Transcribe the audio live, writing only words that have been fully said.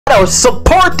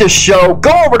support the show,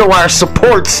 go over to our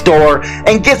support store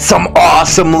and get some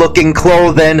awesome looking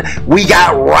clothing. We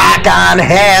got rock on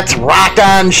hats, rock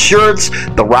on shirts.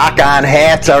 The rock on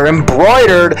hats are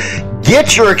embroidered.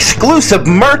 Get your exclusive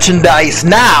merchandise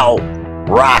now.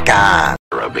 Rock on.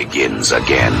 Era begins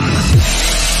again.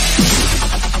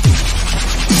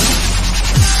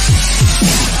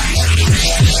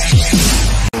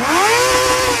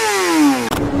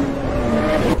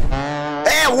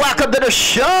 And welcome to the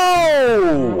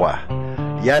show.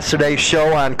 Yesterday's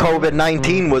show on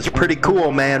COVID-19 was pretty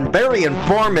cool, man. Very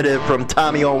informative from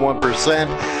Tommy 01%.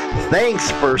 Thanks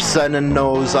for sending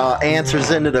those answers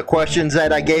into the questions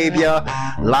that I gave you.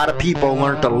 A lot of people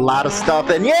learned a lot of stuff,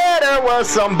 and yeah, there was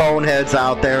some boneheads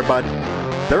out there, but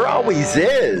there always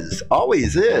is.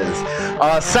 Always is.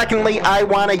 Secondly, I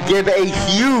want to give a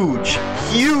huge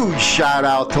shout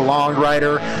out to Long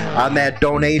Rider on that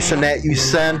donation that you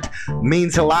sent.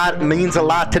 Means a lot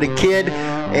to the kid,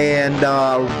 and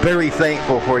very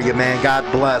thankful for you, man. God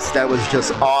bless. That was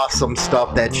just awesome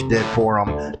stuff that you did for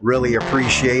him. Really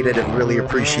appreciate it, and really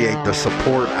appreciate the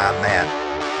support on that.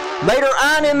 Later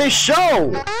on in the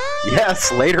show,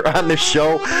 yes, later on the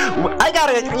show, I got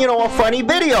a funny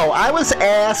video. I was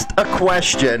asked a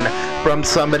question from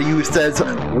somebody who says,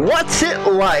 what's it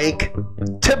like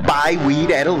to buy weed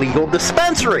at a legal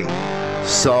dispensary?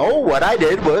 So what I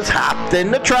did was hopped in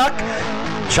the truck.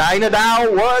 China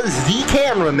Doll was the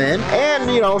cameraman,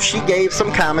 and she gave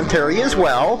some commentary as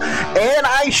well, and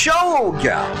I showed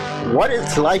you what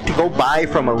it's like to go buy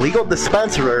from a legal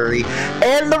dispensary,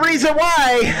 and the reason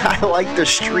why I like the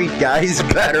street guys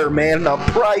better, man. The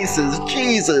prices,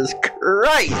 Jesus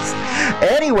Christ.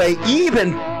 Anyway,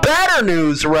 even better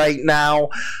news right now.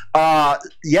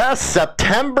 Yes,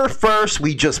 September 1st,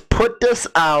 we just put this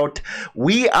out.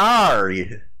 We are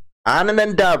on an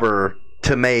endeavor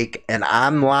to make an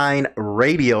online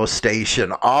radio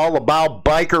station all about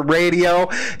biker radio.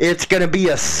 It's going to be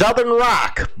a southern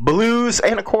rock, blues,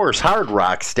 and of course hard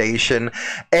rock station,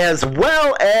 as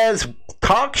well as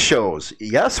talk shows.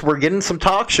 Yes, we're getting some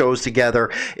talk shows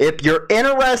together. If you're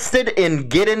interested in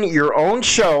getting your own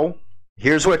show,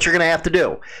 here's what you're going to have to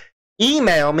do.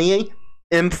 Email me,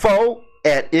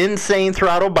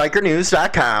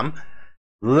 info@InsaneThrottleBikerNews.com.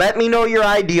 Let me know your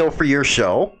ideal for your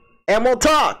show, and we'll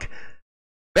talk.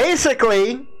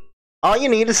 Basically, all you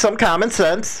need is some common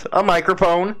sense, a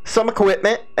microphone, some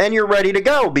equipment, and you're ready to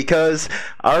go, because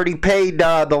I already paid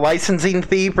the licensing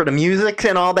fee for the music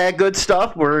and all that good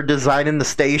stuff. We're designing the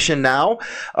station now.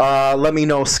 Let me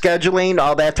know scheduling,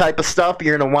 all that type of stuff.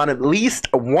 You're going to want at least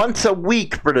once a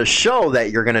week for the show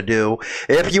that you're going to do.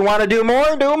 If you want to do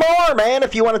more, man.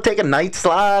 If you want to take a night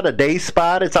slot, a day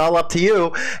spot, it's all up to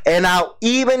you. And I'll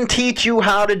even teach you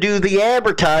how to do the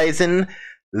advertising.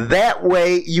 That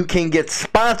way you can get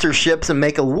sponsorships and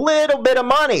make a little bit of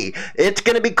money. It's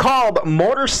going to be called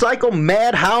Motorcycle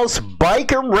Madhouse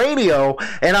Biker Radio,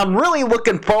 and I'm really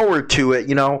looking forward to it.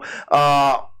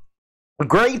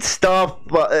 Great stuff,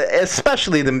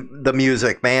 especially the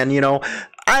music, man.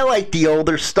 I like the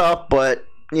older stuff, but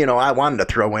I wanted to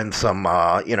throw in some,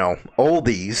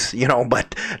 oldies,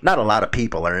 but not a lot of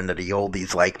people are into the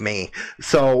oldies like me.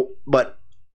 So, but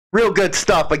real good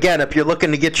stuff. Again, if you're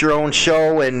looking to get your own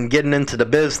show and getting into the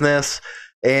business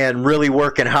and really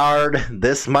working hard,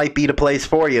 this might be the place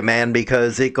for you, man,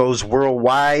 because it goes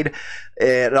worldwide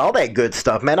and all that good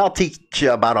stuff, man. I'll teach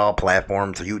you about all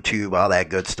platforms, YouTube, all that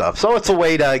good stuff. So it's a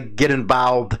way to get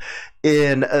involved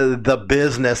in the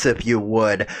business, if you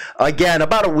would. Again,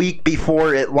 about a week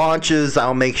before it launches,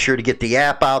 I'll make sure to get the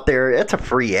app out there. It's a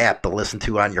free app to listen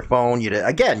to on your phone. You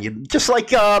just like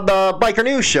the Biker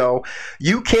News Show,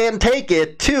 you can take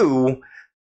it to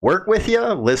work with you,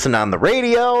 listen on the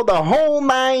radio, the whole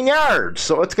 9 yards.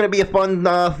 So it's going to be a fun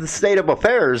state of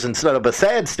affairs instead of a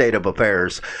sad state of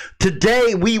affairs.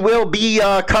 Today we will be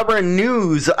covering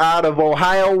news out of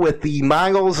Ohio with the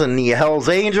Mongols and the Hells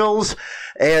Angels,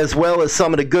 as well as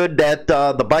some of the good that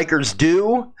the bikers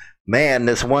do. Man,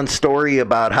 this one story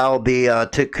about how they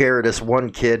took care of this one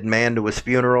kid, man, to his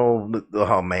funeral.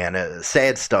 Oh, man,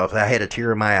 sad stuff. I had a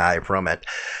tear in my eye from it.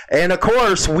 And, of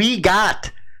course, we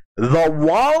got the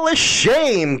Wall of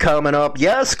Shame coming up.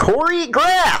 Yes, Kory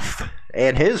Graffs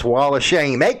and his Wall of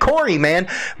Shame. Hey, Kory, man,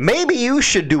 maybe you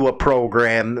should do a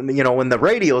program, when the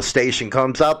radio station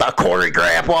comes out, the Kory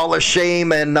Graffs Wall of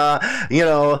Shame, and,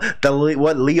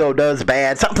 what Leo does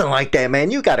bad, something like that, man.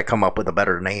 You got to come up with a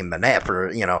better name than that for,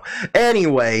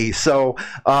 Anyway, so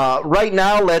right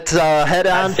now, let's head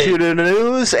on to the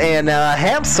news and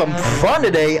have some fun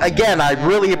today. Again, I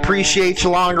really appreciate you,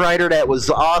 Long Rider. That was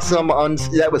awesome.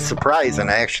 That was surprising,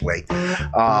 actually.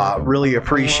 Really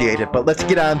appreciate it. But let's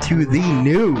get on to the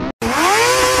News.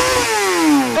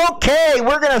 Okay,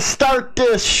 we're going to start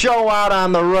this show out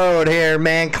on the road here,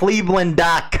 man.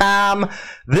 Cleveland.com.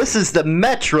 This is the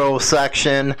Metro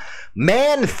section.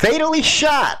 Man fatally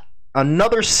shot.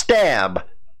 Another stab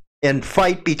in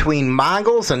fight between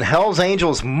Mongols and Hells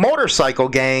Angels motorcycle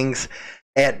gangs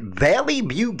at Valley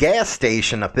View gas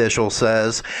station, official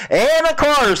says. And of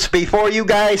course, before you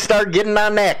guys start getting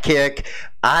on that kick,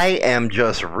 I am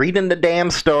just reading the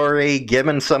damn story,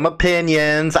 giving some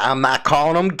opinions. I'm not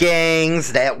calling them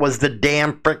gangs. That was the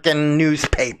damn freaking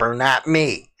newspaper, not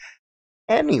me.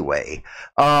 Anyway,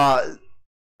 by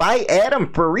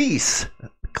Adam Faris,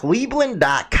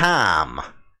 Cleveland.com.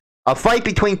 A fight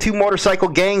between two motorcycle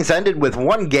gangs ended with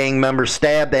one gang member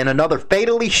stabbed and another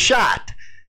fatally shot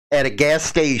at a gas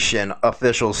station,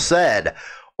 officials said.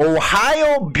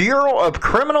 Ohio Bureau of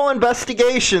Criminal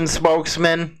Investigation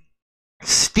spokesman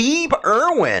Steve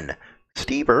Irwin.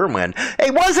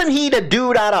 Hey, wasn't he the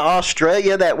dude out of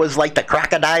Australia that was like the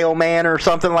crocodile man or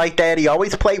something like that? He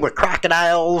always played with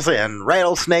crocodiles and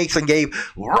rattlesnakes and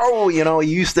gave row, you know, he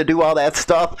used to do all that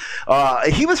stuff.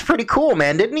 He was pretty cool,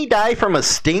 man. Didn't he die from a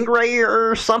stingray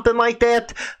or something like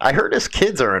that? I heard his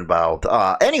kids are involved.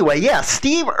 Anyway, yeah,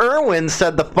 Steve Irwin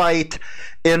said the fight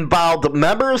involved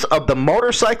members of the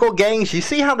motorcycle gangs. You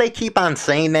see how they keep on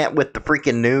saying that with the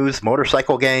freaking news?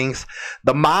 Motorcycle gangs.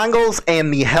 The Mongols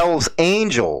and the Hells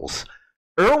Angels.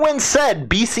 Irwin said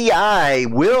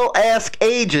BCI will ask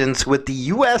agents with the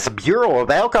U.S. Bureau of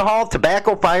Alcohol,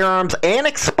 Tobacco, Firearms, and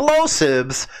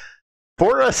Explosives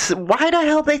for us. Why the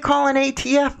hell they call an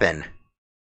ATF in?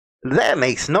 That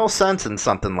makes no sense in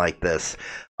something like this.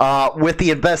 With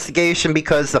the investigation,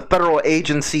 because the federal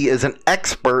agency is an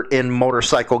expert in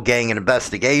motorcycle gang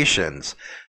investigations.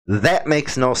 That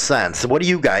makes no sense. What do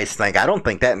you guys think? I don't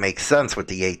think that makes sense with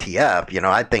the ATF. You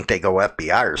know, I think they go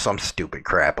FBI or some stupid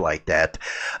crap like that.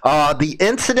 The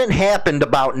incident happened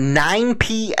about 9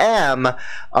 p.m.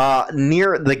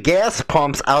 Near the gas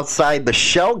pumps outside the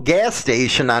Shell gas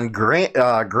station on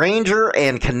Granger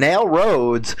and Canal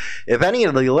Roads. If any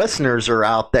of the listeners are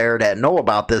out there that know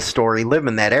about this story, live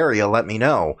in that area, let me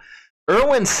know.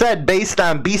 Irwin said based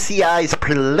on BCI's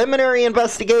preliminary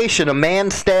investigation, a man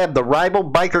stabbed the rival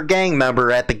biker gang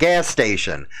member at the gas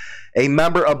station. A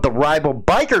member of the rival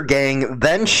biker gang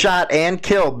then shot and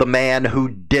killed the man who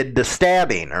did the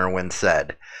stabbing, Irwin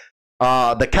said.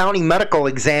 The county medical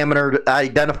examiner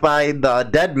identified the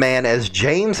dead man as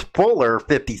James Fuller,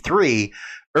 53.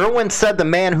 Irwin said the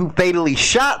man who fatally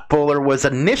shot Fuller was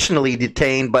initially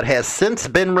detained but has since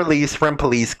been released from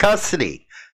police custody.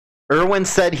 Irwin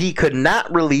said he could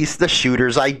not release the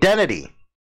shooter's identity.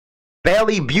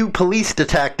 Valley View Police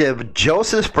Detective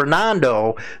Joseph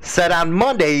Fernando said on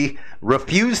Monday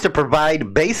refused to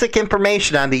provide basic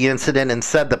information on the incident and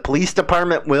said the police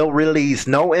department will release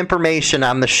no information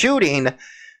on the shooting,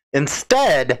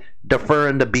 instead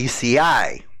deferring to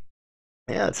BCI.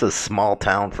 Yeah, it's a small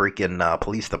town freaking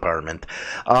police department.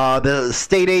 The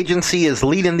state agency is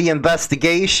leading the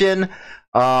investigation.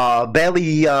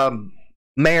 Valley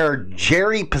Mayor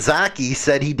Jerry Pizzacki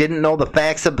said he didn't know the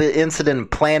facts of the incident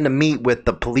and planned to meet with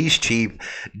the police chief,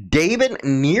 David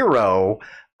Nero,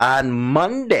 on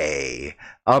Monday.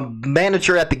 A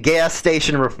manager at the gas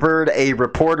station referred a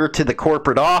reporter to the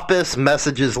corporate office.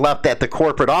 Messages left at the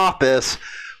corporate office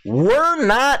were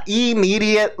not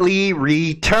immediately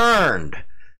returned.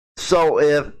 So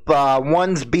if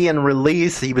one's being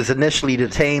released, he was initially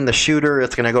detained, the shooter,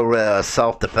 it's going to go to a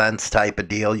self-defense type of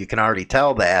deal. You can already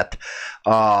tell that.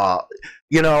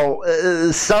 You know,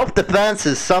 self-defense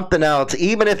is something else.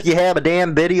 Even if you have a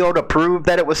damn video to prove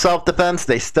that it was self-defense,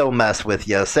 they still mess with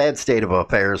you. Sad state of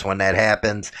affairs when that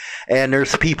happens. And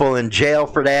there's people in jail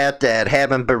for that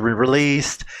haven't been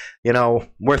released. You know,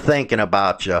 we're thinking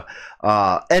about you.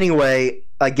 Anyway,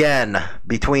 again,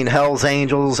 between Hells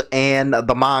Angels and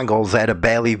the Mongols at a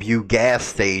Valley View gas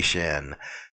station.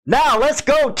 Now, let's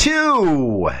go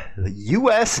to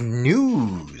U.S.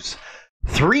 news.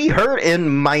 3 hurt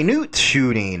in minute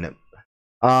shooting.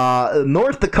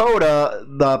 North Dakota,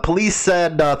 the police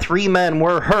said 3 men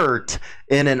were hurt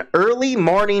in an early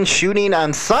morning shooting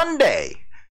on Sunday.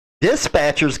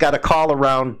 Dispatchers got a call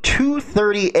around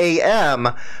 2:30 a.m.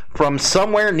 from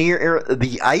somewhere near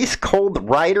the Ice Cold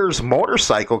Riders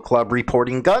Motorcycle Club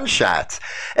reporting gunshots.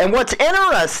 And what's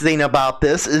interesting about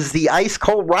this is the Ice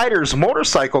Cold Riders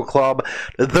Motorcycle Club,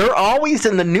 they're always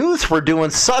in the news for doing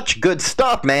such good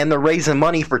stuff, man. They're raising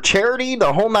money for charity,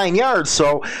 the whole 9 yards.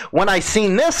 So when I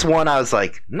seen this one, I was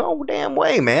like, no damn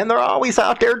way, man. They're always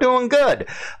out there doing good.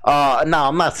 Now,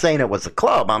 I'm not saying it was a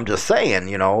club. I'm just saying,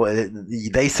 you know,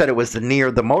 they said it was near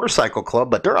the motorcycle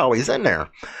club, but they're always in there.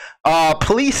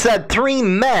 Police said 3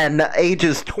 men,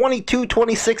 ages 22,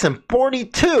 26, and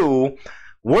 42,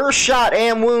 were shot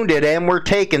and wounded and were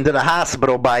taken to the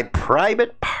hospital by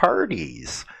private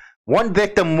parties. One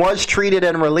victim was treated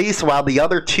and released while the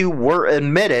other 2 were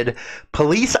admitted.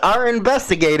 Police are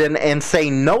investigating and say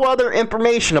no other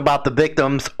information about the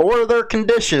victims or their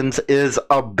conditions is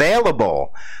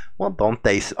available. Well, don't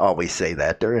they always say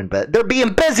that? They're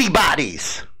being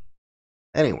busybodies.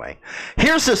 Anyway,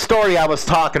 here's the story I was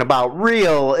talking about.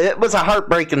 It was a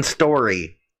heartbreaking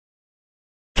story.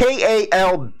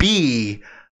 KALB,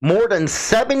 more than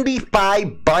 75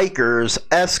 bikers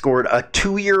escort a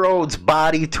 2-year-old's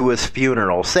body to his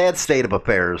funeral. Sad state of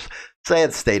affairs.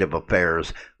 Sad state of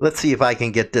affairs. Let's see if I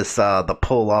can get this the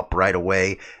pull up right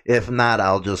away. If not,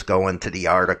 I'll just go into the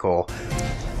article.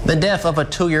 The death of a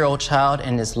 2-year-old child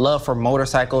and his love for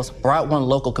motorcycles brought one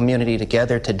local community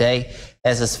together today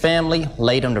as his family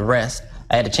laid him to rest.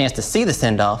 I had a chance to see the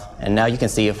send-off, and now you can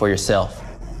see it for yourself.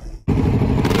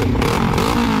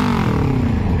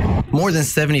 More than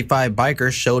 75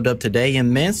 bikers showed up today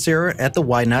in Mansura at the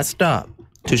Why Not Stop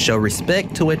to show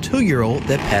respect to a 2-year-old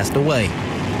that passed away.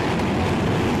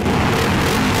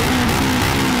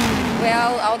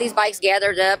 Well, all these bikes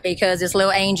gathered up because this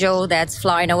little angel that's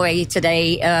flying away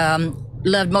today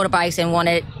loved motorbikes and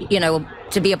wanted,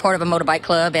 to be a part of a motorbike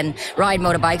club and ride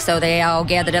motorbikes. So they all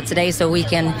gathered up today so we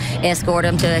can escort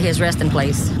him to his resting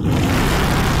place.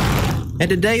 And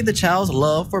today, the child's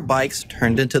love for bikes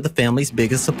turned into the family's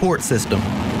biggest support system.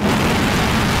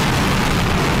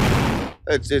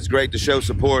 It's great to show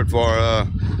support for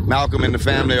Malcolm and the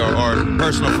family or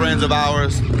personal friends of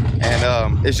ours.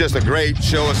 And it's just a great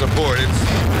show of support.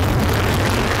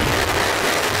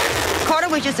 Carter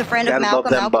was just a friend of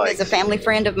Malcolm. Malcolm is a family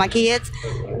friend of my kids.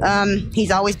 He's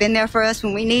always been there for us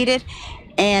when we need it.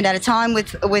 And at a time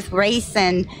with race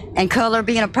and color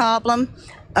being a problem,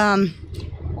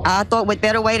 I thought what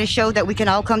better way to show that we can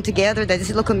all come together, that this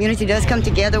little community does come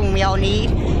together when we all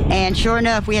need. And sure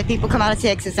enough, we had people come out of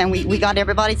Texas and we got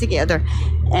everybody together.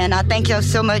 And I thank y'all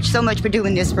so much for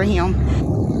doing this for him.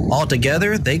 All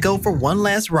together, they go for one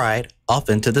last ride off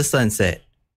into the sunset.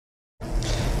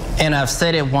 And I've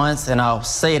said it once and I'll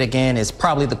say it again, it's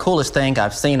probably the coolest thing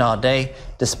I've seen all day,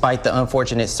 despite the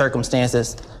unfortunate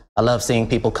circumstances. I love seeing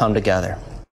people come together.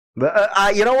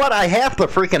 You know what? I have to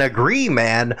freaking agree,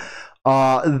 man.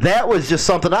 That was just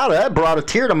something out of that brought a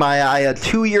tear to my eye. A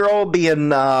 2-year-old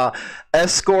being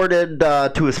escorted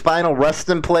to his final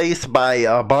resting place by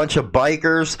a bunch of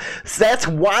bikers. So that's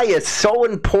why it's so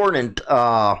important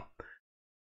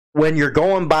when you're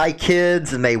going by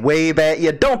kids and they wave at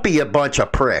you. Don't be a bunch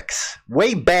of pricks.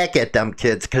 Wave back at them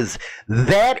kids, because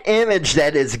that image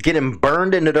that is getting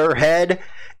burned into their head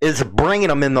is bringing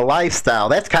them in the lifestyle.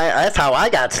 That's how I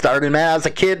got started, man. I was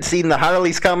a kid, seeing the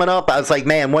Harleys coming up. I was like,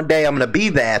 man, one day I'm going to be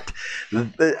that.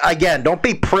 Again, don't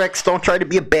be pricks. Don't try to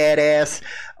be a badass.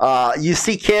 You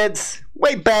see kids,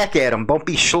 wave back at them. Don't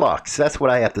be schlucks. That's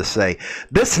what I have to say.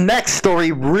 This next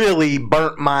story really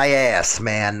burnt my ass,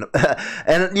 man.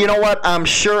 And you know what? I'm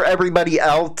sure everybody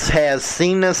else has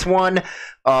seen this one.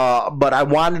 But I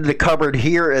wanted to cover it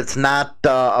here. It's not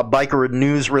a biker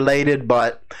news related,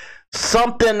 but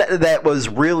something that was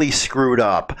really screwed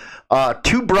up.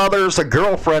 2 brothers, a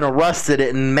girlfriend arrested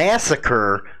in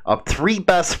massacre of 3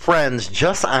 best friends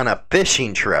just on a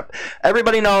fishing trip.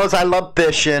 Everybody knows I love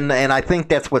fishing, and I think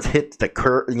that's what's hit the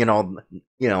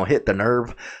hit the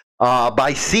nerve.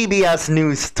 By CBS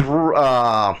News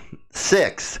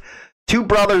 6. 2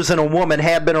 brothers and a woman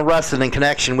have been arrested in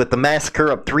connection with the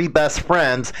massacre of 3 best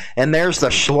friends, and there's the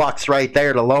schlucks right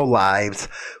there, the lowlives,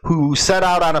 who set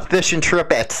out on a fishing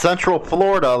trip at Central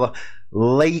Florida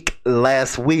late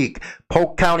last week.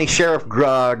 Polk County Sheriff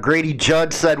Grady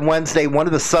Judd said Wednesday one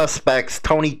of the suspects,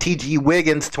 Tony T.G.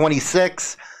 Wiggins,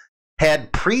 26,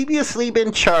 had previously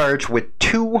been charged with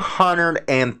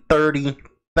 230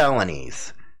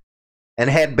 felonies and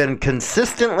had been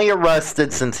consistently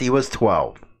arrested since he was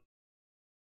 12.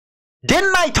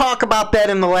 Didn't I talk about that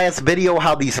in the last video,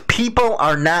 how these people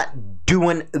are not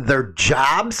doing their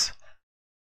jobs?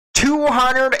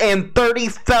 230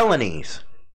 felonies.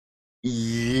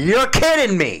 You're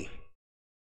kidding me.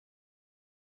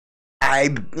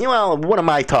 What am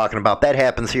I talking about? That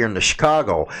happens here in the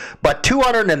Chicago. But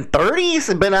 230?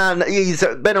 He's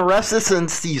been arrested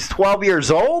since he's 12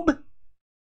 years old?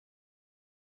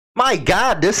 My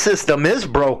God, this system is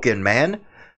broken, man.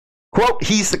 Quote,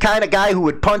 he's the kind of guy who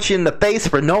would punch you in the face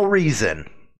for no reason.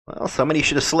 Well, somebody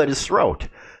should have slit his throat.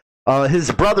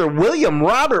 His brother William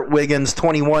Robert Wiggins,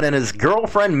 21, and his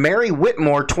girlfriend Mary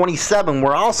Whitmore, 27,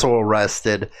 were also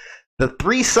arrested. The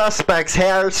 3 suspects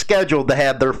are scheduled to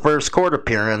have their first court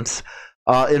appearance.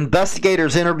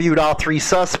 Investigators interviewed all 3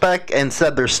 suspects and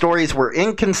said their stories were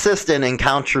inconsistent and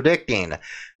contradicting.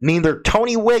 Neither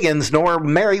Tony Wiggins nor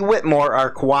Mary Whitmore are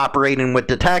cooperating with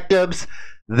detectives.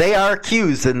 They are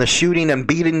accused in the shooting and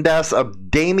beating deaths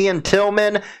of Damian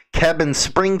Tillman, Kevin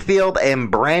Springfield, and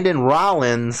Brandon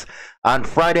Rollins on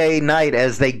Friday night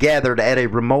as they gathered at a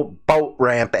remote boat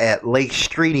ramp at Lake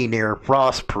Streety near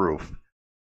Frostproof.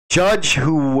 Judge,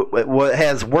 who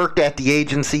has worked at the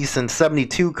agency since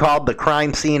 '72, called the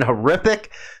crime scene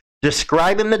horrific,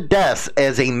 describing the deaths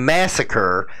as a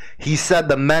massacre. He said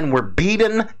the men were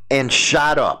beaten and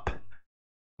shot up.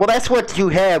 Well, that's what you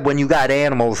have when you got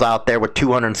animals out there with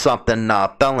 200-something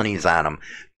felonies on them.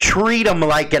 Treat him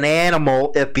like an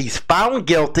animal. If he's found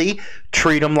guilty,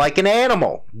 treat him like an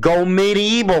animal. Go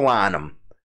medieval on him.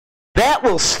 That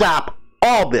will stop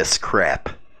all this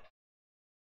crap.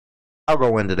 I'll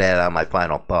go into that on my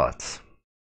final thoughts.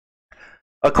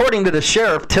 According to the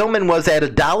sheriff, Tillman was at a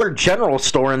Dollar General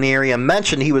store in the area and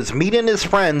mentioned he was meeting his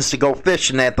friends to go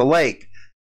fishing at the lake.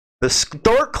 The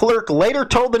store clerk later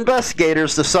told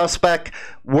investigators the suspect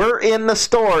were in the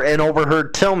store and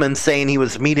overheard Tillman saying he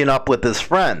was meeting up with his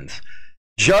friends.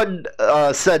 Judd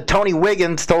said Tony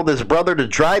Wiggins told his brother to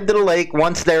drive to the lake.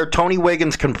 Once there, Tony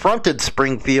Wiggins confronted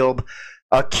Springfield,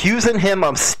 accusing him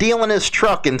of stealing his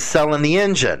truck and selling the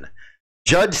engine.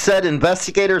 Judge said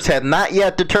investigators have not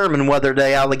yet determined whether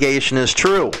the allegation is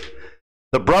true.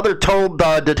 The brother told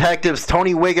detectives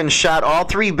Tony Wiggins shot all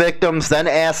 3 victims, then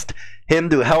asked him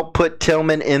to help put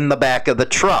Tillman in the back of the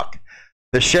truck.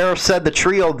 The sheriff said the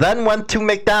trio then went to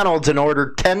McDonald's and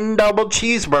ordered 10 double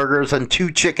cheeseburgers and 2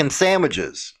 chicken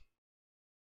sandwiches.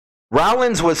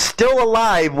 Rollins was still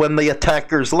alive when the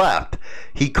attackers left.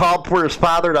 He called for his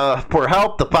father for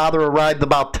help. The father arrived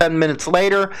about 10 minutes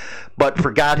later, but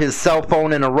forgot his cell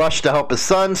phone in a rush to help his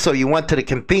son, so he went to the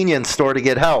convenience store to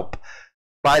get help.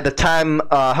 By the time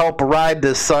help arrived,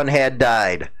 his son had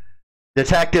died.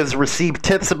 Detectives received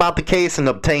tips about the case and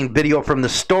obtained video from the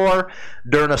store.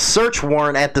 During a search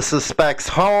warrant at the suspect's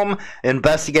home,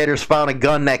 investigators found a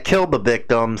gun that killed the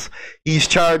victims. He's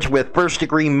charged with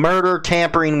first-degree murder,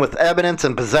 tampering with evidence,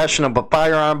 and possession of a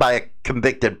firearm by a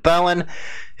convicted felon.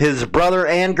 His brother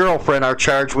and girlfriend are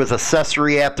charged with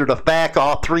accessory after the fact.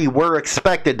 All 3 were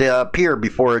expected to appear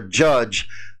before a judge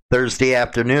Thursday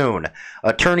afternoon.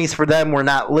 Attorneys for them were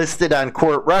not listed on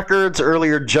court records.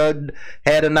 Earlier, Judd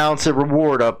had announced a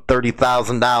reward of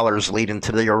 $30,000 leading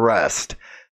to the arrest.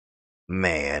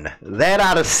 Man, that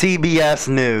out of CBS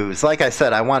News. Like I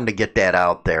said, I wanted to get that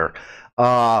out there.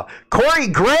 Kory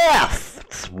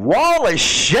Graffs Wall of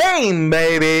Shame,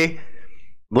 baby.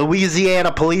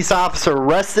 Louisiana police officer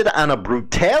arrested on a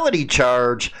brutality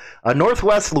charge. A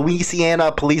Northwest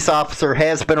Louisiana police officer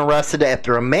has been arrested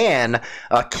after a man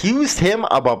accused him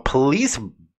of a police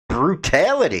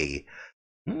brutality.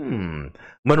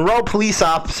 Monroe police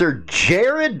officer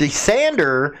Jared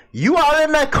DeSander, you are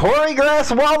in the Kory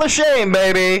Graffs Wall of Shame,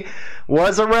 baby,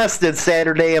 was arrested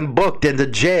Saturday and booked into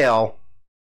jail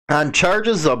on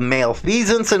charges of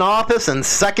malfeasance in office and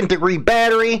second-degree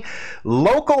battery.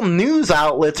 Local news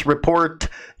outlets report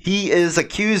he is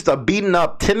accused of beating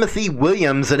up Timothy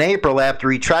Williams in April after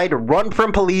he tried to run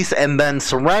from police and then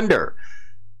surrender.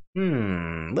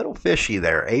 Little fishy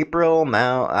there. April,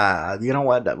 now, you know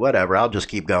what? Whatever, I'll just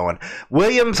keep going.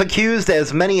 Williams accused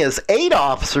as many as 8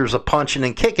 officers of punching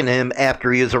and kicking him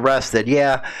after he was arrested.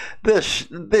 Yeah, this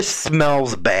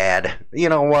smells bad. You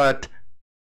know what?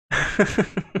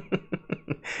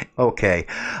 Okay.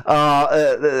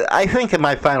 I think in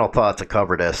my final thoughts to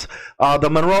cover this, the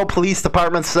Monroe Police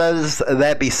Department says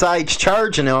that besides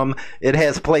charging him, it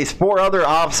has placed 4 other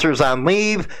officers on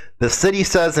leave. The city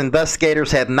says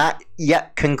investigators have not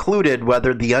yet concluded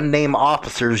whether the unnamed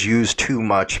officers used too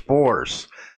much force.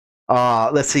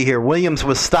 Let's see here. Williams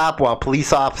was stopped while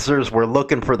police officers were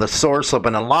looking for the source of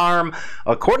an alarm.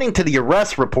 According to the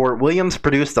arrest report, Williams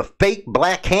produced a fake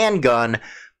black handgun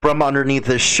from underneath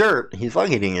his shirt. He's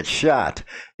lucky he didn't get shot.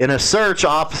 In a search,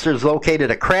 officers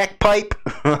located a crack pipe.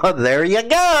 There you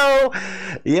go.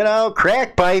 You know,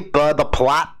 crack pipe. The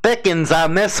plot thickens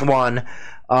on this one.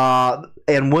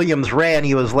 And Williams ran.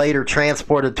 He was later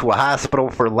transported to a hospital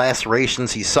for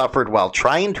lacerations he suffered while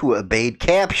trying to evade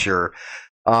capture.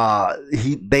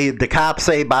 The cops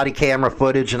say body camera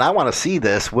footage, and I want to see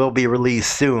this, will be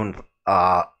released soon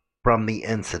from the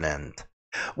incident.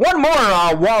 One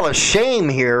more wall of shame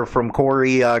here from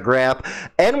Kory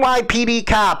Graff. NYPD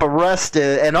cop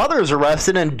arrested and others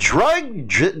arrested in drug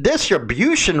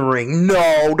distribution ring.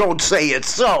 No, don't say it's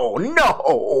so.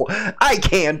 No, I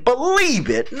can't believe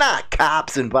it. Not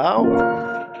cops involved.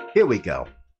 Here we go.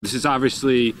 This is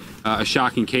obviously a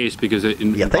shocking case because it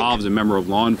involves a member of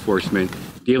law enforcement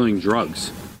dealing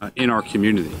drugs in our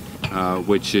community,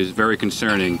 which is very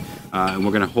concerning, and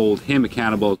we're going to hold him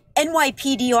accountable.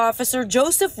 NYPD officer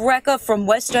Joseph Recca from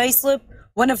West Islip,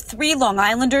 one of 3 Long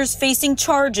Islanders facing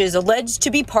charges alleged to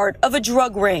be part of a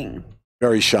drug ring.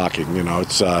 Very shocking, you know,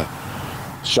 it's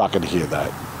shocking to hear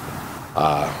that.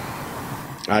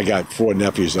 I got 4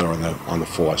 nephews that are on the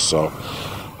force, so,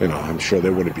 you know, I'm sure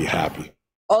they wouldn't be happy.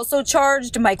 Also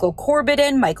charged, Michael Corbett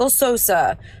and Michael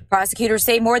Sosa. Prosecutors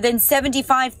say more than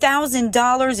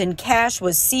 $75,000 in cash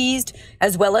was seized,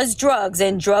 as well as drugs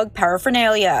and drug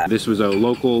paraphernalia. This was a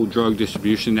local drug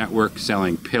distribution network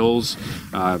selling pills,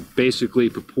 basically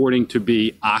purporting to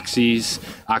be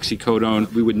oxycodone.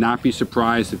 We would not be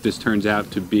surprised if this turns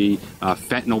out to be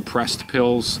fentanyl-pressed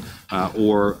pills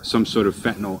or some sort of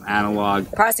fentanyl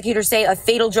analog. Prosecutors say a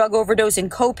fatal drug overdose in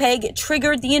Copeg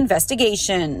triggered the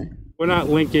investigation. We're not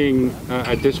linking,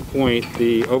 at this point,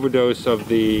 the overdose of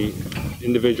the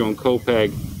individual in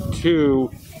Copeg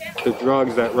to the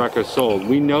drugs that Recca sold.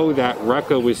 We know that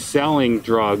Recca was selling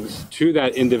drugs to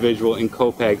that individual in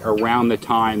Copeg around the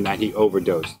time that he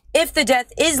overdosed. If the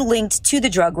death is linked to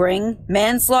the drug ring,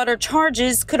 manslaughter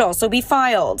charges could also be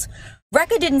filed.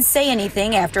 Recca didn't say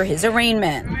anything after his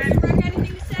arraignment,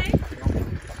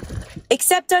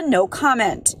 except a no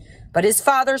comment. But his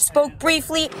father spoke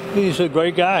briefly. He's a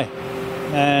great guy,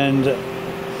 and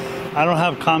I don't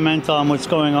have comment on what's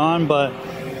going on, but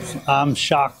I'm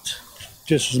shocked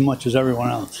just as much as everyone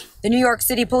else. The New York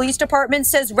City Police Department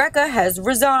says Recca has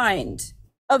resigned.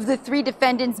 Of the 3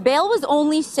 defendants, bail was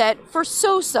only set for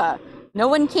Sosa. No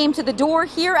one came to the door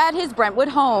here at his Brentwood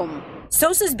home.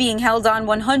 Sosa's being held on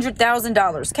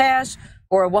 $100,000 cash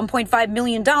or a $1.5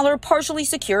 million partially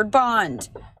secured bond.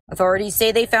 Authorities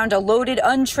say they found a loaded,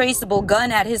 untraceable gun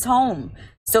at his home.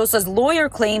 Sosa's lawyer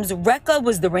claims Recca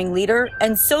was the ringleader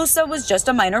and Sosa was just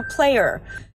a minor player.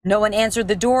 No one answered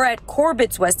the door at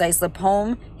Corbett's West Islip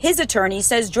home. His attorney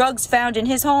says drugs found in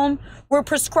his home were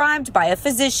prescribed by a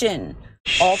physician.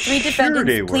 All 3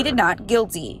 defendants pleaded not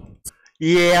guilty.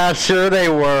 Yeah, sure they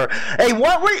were. Hey,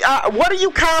 what are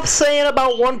you cops saying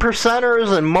about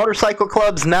 1%ers and motorcycle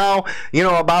clubs now? You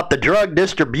know, about the drug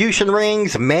distribution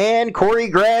rings? Man, Kory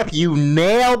Graff, you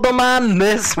nailed them on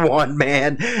this one,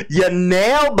 man. You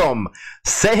nailed them.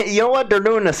 You know what? They're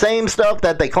doing the same stuff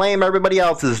that they claim everybody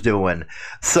else is doing.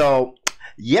 So,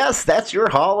 yes, that's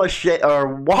your Hall of Shame,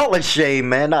 or Wall of Shame,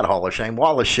 man. Not Hall of Shame,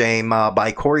 Wall of Shame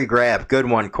by Kory Graff. Good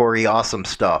one, Kory. Awesome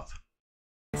stuff.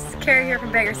 Carrie here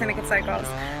from Bagger Syndicate Cycles.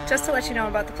 Just to let you know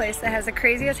about the place that has the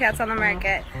craziest hats on the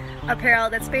market. Apparel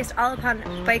that's based all upon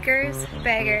bikers,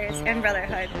 baggers, and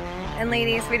brotherhood. And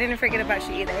ladies, we didn't forget about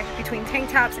you either. Between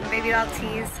tank tops and baby doll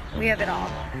tees, we have it all.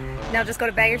 Now just go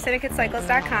to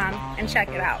baggersyndicatecycles.com and check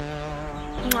it out.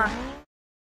 Mwah.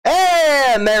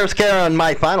 And there's Karen.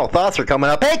 My final thoughts are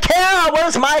coming up. Hey, Karen,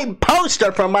 where's my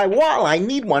poster from my wall? I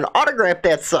need one. Autograph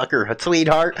that sucker,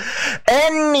 sweetheart.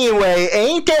 Anyway,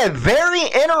 ain't that very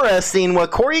interesting what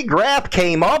Kory Graff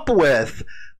came up with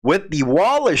the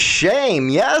Wall of Shame?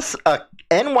 Yes, a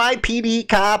NYPD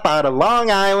cop out of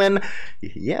Long Island.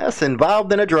 Yes,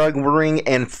 involved in a drug ring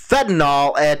and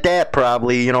fentanyl at that,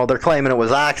 probably. You know, they're claiming it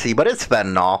was oxy, but it's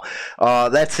fentanyl.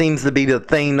 That seems to be the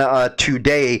thing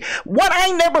today. What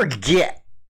I never get,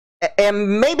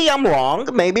 and maybe I'm wrong.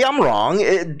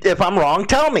 If I'm wrong,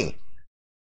 tell me.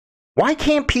 Why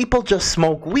can't people just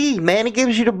smoke weed, man? It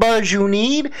gives you the buzz you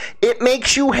need. It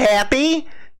makes you happy.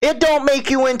 It don't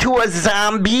make you into a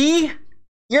zombie.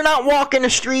 You're not walking the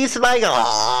streets like,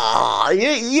 oh,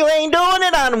 you ain't doing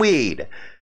it on weed.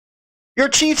 You're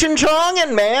Cheech and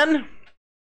Chonging, man.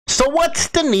 So what's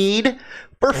the need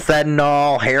for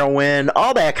fentanyl, heroin,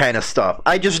 all that kind of stuff?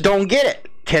 I just don't get it.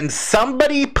 Can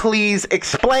somebody please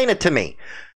explain it to me?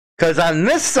 Because on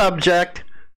this subject,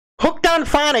 Hooked on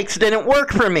Phonics didn't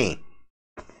work for me.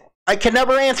 I can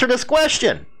never answer this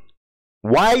question.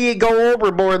 Why you go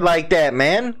overboard like that,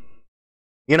 man?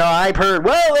 You know, I've heard,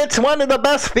 well, it's one of the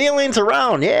best feelings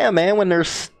around. Yeah, man, when they're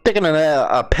sticking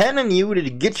a pen in you to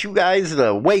get you guys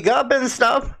to wake up and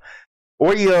stuff.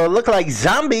 Or you look like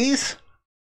zombies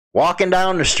walking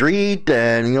down the street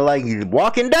and you're like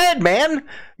Walking Dead, man.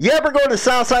 You ever go to the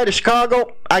south side of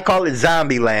Chicago? I call it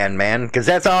Zombie Land, man, because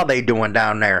that's all they doing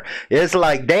down there. It's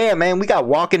like, damn, man, we got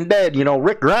Walking Dead, you know,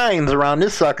 Rick Grimes around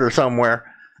this sucker somewhere.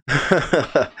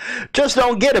 Just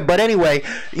don't get it. But anyway,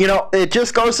 you know, it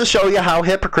just goes to show you how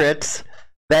hypocrites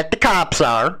that the cops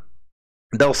are.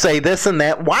 They'll say this and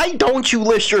that. Why don't you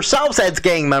list yourselves as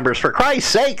gang members, for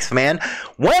Christ's sakes, man?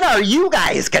 When are you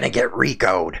guys gonna get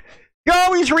RICO'd? You're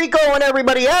always RICOing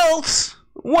everybody else.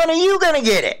 When are you gonna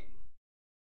get it?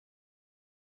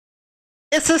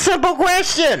 It's a simple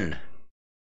question.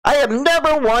 I have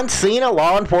never once seen a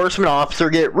law enforcement officer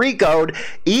get RICO'd,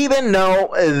 even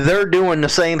though they're doing the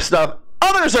same stuff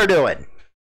others are doing.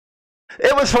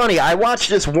 It was funny. I watched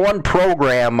this one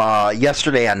program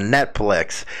yesterday on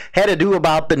Netflix. Had to do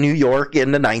about the New York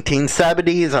in the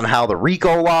 1970s and how the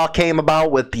RICO law came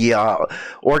about with the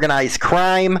organized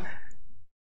crime.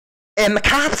 And the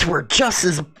cops were just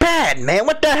as bad, man.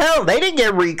 What the hell? They didn't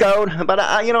get RICO'd. But,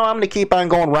 I'm going to keep on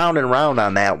going round and round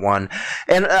on that one.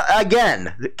 And,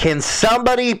 again, can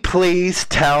somebody please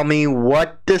tell me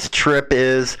what this trip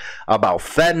is about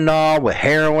fentanyl with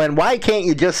heroin? Why can't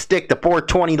you just stick the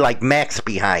 420 like Max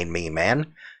behind me,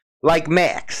 man? Like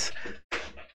Max.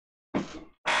 I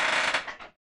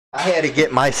had to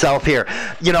get myself here.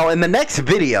 In the next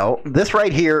video, this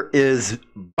right here is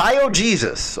Bio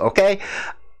Jesus, okay?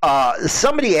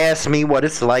 Somebody asked me what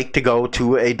it's like to go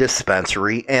to a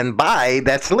dispensary and buy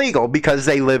that's legal because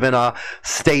they live in a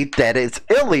state that it's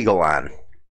illegal on.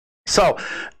 So,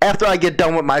 after I get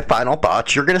done with my final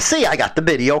thoughts, you're going to see I got the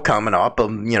video coming up of,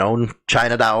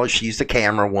 China Doll, she's the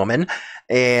camera woman.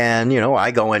 And, I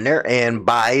go in there and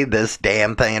buy this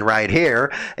damn thing right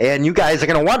here. And you guys are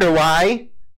going to wonder why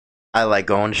I like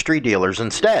going to street dealers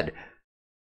instead.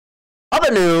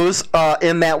 Other news,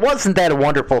 in that wasn't that a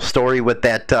wonderful story with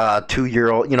that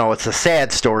 2-year-old, it's a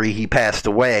sad story, he passed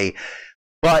away,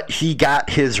 but he got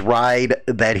his ride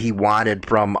that he wanted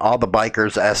from all the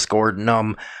bikers escorting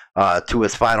him to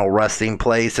his final resting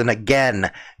place. And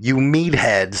again, you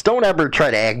meatheads, don't ever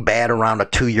try to act bad around a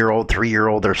 2-year-old,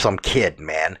 3-year-old, or some kid,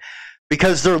 man,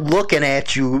 because they're looking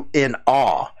at you in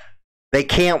awe. They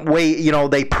can't wait,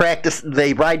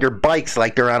 they ride their bikes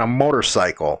like they're on a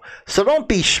motorcycle. So don't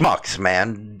be schmucks,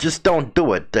 man. Just don't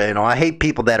do it. I hate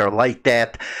people that are like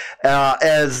that.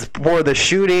 As for the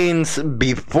shootings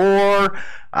before,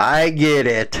 I get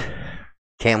it.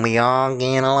 Can we all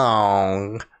get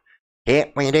along?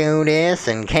 Can't we do this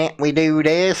and can't we do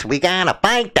this? We gotta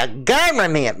fight the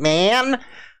government, man.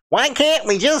 Why can't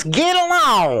we just get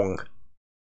along?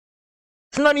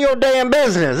 It's none of your damn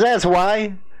business, that's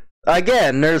why.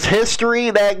 Again, there's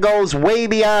history that goes way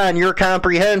beyond your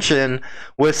comprehension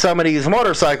with some of these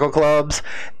motorcycle clubs.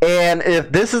 And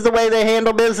if this is the way they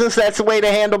handle business, that's the way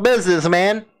to handle business,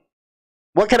 man.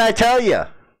 What can I tell you?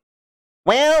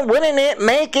 Well, wouldn't it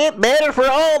make it better for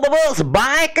all of us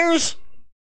bikers?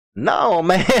 No,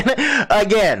 man.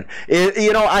 Again,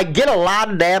 I get a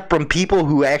lot of that from people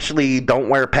who actually don't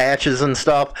wear patches and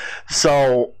stuff.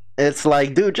 So it's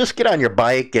like, dude, just get on your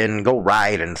bike and go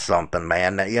ride in something,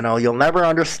 man. You'll never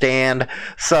understand.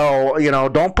 So,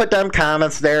 don't put them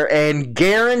comments there, and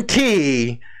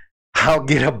guarantee I'll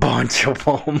get a bunch of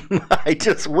them. I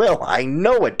just will. I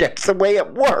know it. That's the way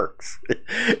it works.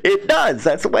 It does.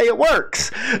 That's the way it works.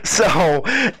 So,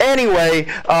 anyway,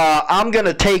 I'm going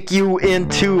to take you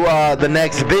into the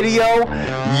next video.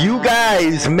 You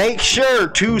guys make sure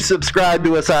to subscribe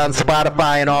to us on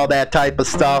Spotify and all that type of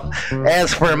stuff.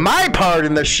 As for my part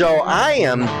in the show, I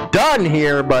am done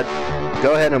here, but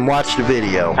go ahead and watch the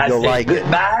video. You'll like it.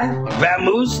 Goodbye,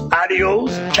 vamoose,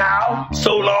 adios, ciao,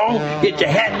 so long, get your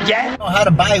hat jack. Know how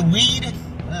to buy weed?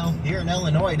 Well, here in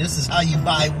Illinois, this is how you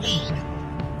buy weed.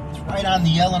 It's right on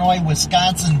the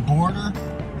Illinois-Wisconsin border.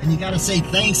 And you gotta say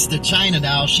thanks to China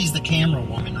Doll. She's the camera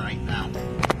woman right now.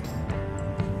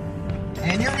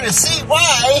 And you're gonna see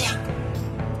why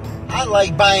I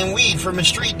like buying weed from a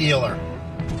street dealer.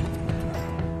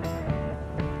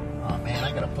 Oh man,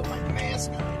 I gotta put my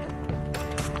mask on.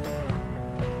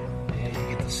 Yeah,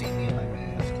 you get to see me in my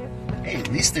mask. Hey,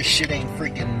 at least this shit ain't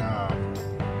freaking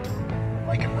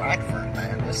like in Rockford,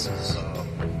 man. This is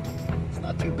it's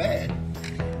not too bad.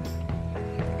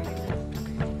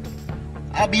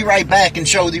 I'll be right back and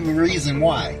show you the reason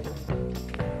why.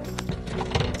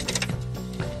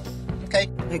 Okay.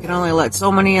 They can only let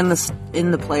so many in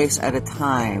the place at a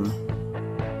time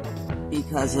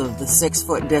because of the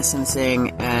 6-foot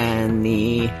distancing and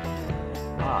the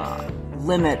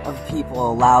limit of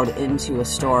people allowed into a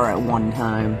store at one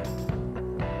time.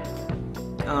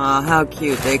 How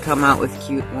cute. They come out with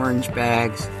cute orange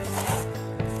bags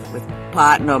with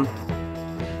pot in them.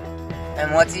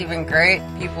 And what's even great,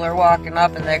 people are walking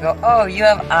up and they go, oh, you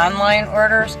have online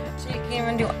orders? So you can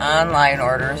even do online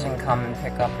orders and come and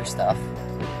pick up your stuff.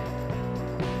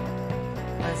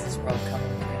 What is this road coming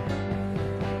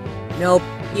to? Nope,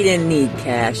 he didn't need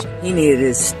cash. He needed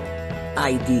his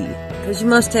ID. Because you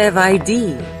must have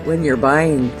ID when you're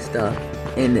buying stuff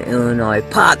in the Illinois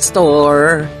pot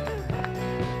store.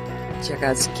 Check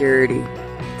out security.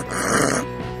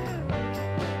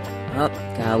 Oh,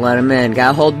 gotta let him in.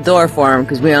 Gotta hold the door for him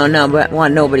because we don't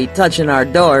want nobody touching our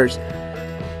doors.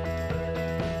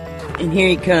 And here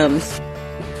he comes.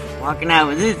 Walking out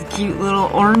with his cute little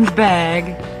orange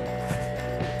bag.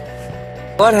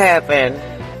 What happened?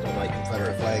 Don't like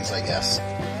Confederate flags, I guess.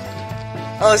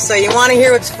 Oh, so you want to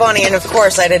hear what's funny? And of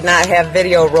course, I did not have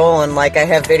video rolling like I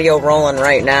have video rolling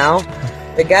right now.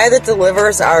 The guy that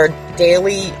delivers our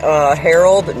daily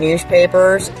Herald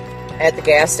newspapers at the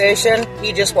gas station,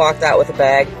 he just walked out with a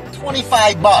bag.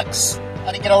 $25.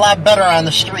 How to get a lot better on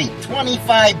the street.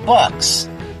 $25.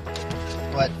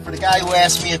 But for the guy who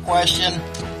asked me a question,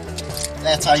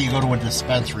 that's how you go to a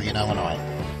dispensary in Illinois.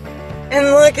 And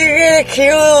look, you get a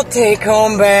cute little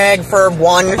take-home bag for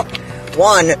one,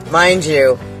 mind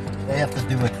you. They have to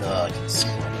do with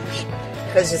concealment.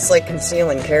 Because it's like conceal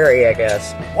and carry, I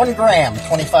guess. 1 gram,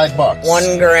 $25.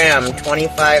 1 gram,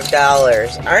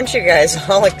 $25. Aren't you guys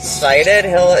all excited?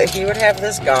 He would have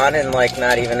this gone in like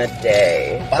not even a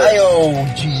day. Bio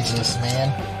Jesus, man.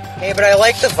 Hey, but I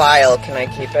like the vial. Can I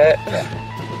keep it? Yeah.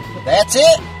 That's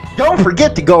it. Don't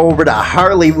forget to go over to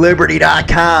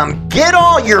HarleyLiberty.com. Get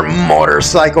all your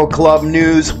motorcycle club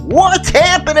news. What's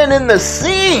happening in the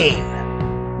scene?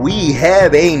 We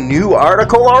have a new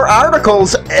article or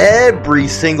articles every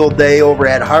single day over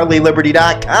at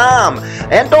HarleyLiberty.com.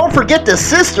 And don't forget the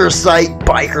sister site,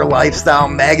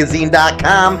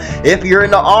 BikerLifestyleMagazine.com. If you're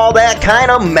into all that kind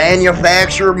of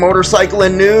manufactured motorcycle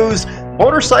and news,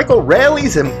 motorcycle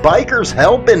rallies and bikers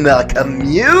helping the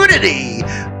community,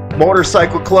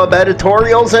 motorcycle club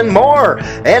editorials, and more.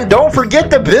 And don't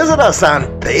forget to visit us on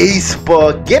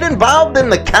Facebook. Get involved in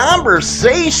the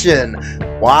conversation.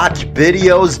 Watch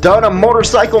videos done on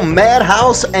Motorcycle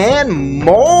Madhouse and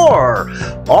more.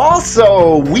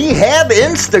 Also, we have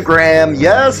Instagram.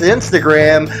 Yes,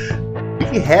 Instagram.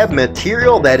 We have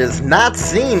material that is not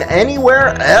seen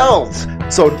anywhere else.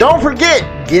 So don't forget,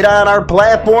 get on our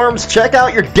platforms, check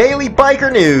out your daily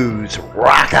biker news.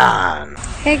 Rock on!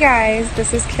 Hey guys,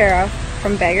 this is Kara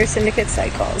from Bagger Syndicate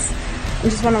Cycles. I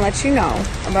just want to let you know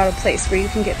about a place where you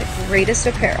can get the greatest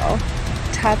apparel,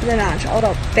 top of the notch, all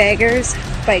about baggers,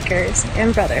 bikers,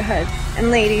 and brotherhood.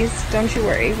 And ladies, don't you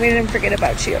worry, we didn't forget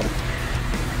about you.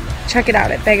 Check it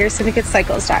out at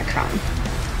BaggerSyndicateCycles.com.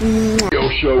 Radio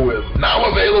show is now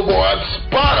available on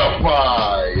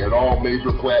Spotify and all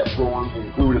major platforms,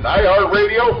 including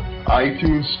iHeartRadio,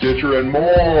 iTunes, Stitcher, and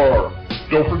more.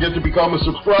 Don't forget to become a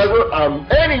subscriber on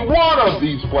any one of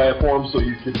these platforms so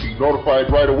you can be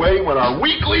notified right away when our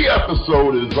weekly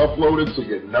episode is uploaded so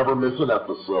you never miss an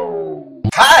episode.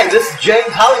 Hi, this is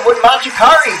James Hollywood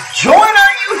Machikari. Join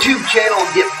our YouTube channel and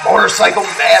get Motorcycle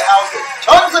Madhouse and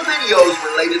tons of videos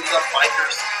related to the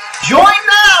bikers. Join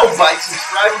now by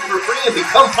subscribing for free and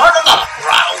become part of the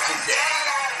Throttle today.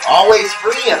 Always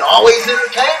free and always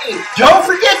entertaining. Don't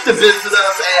forget to visit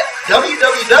us at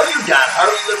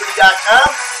www.HarleyLiberty.com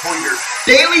for your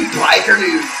daily biker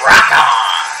news. Rock on!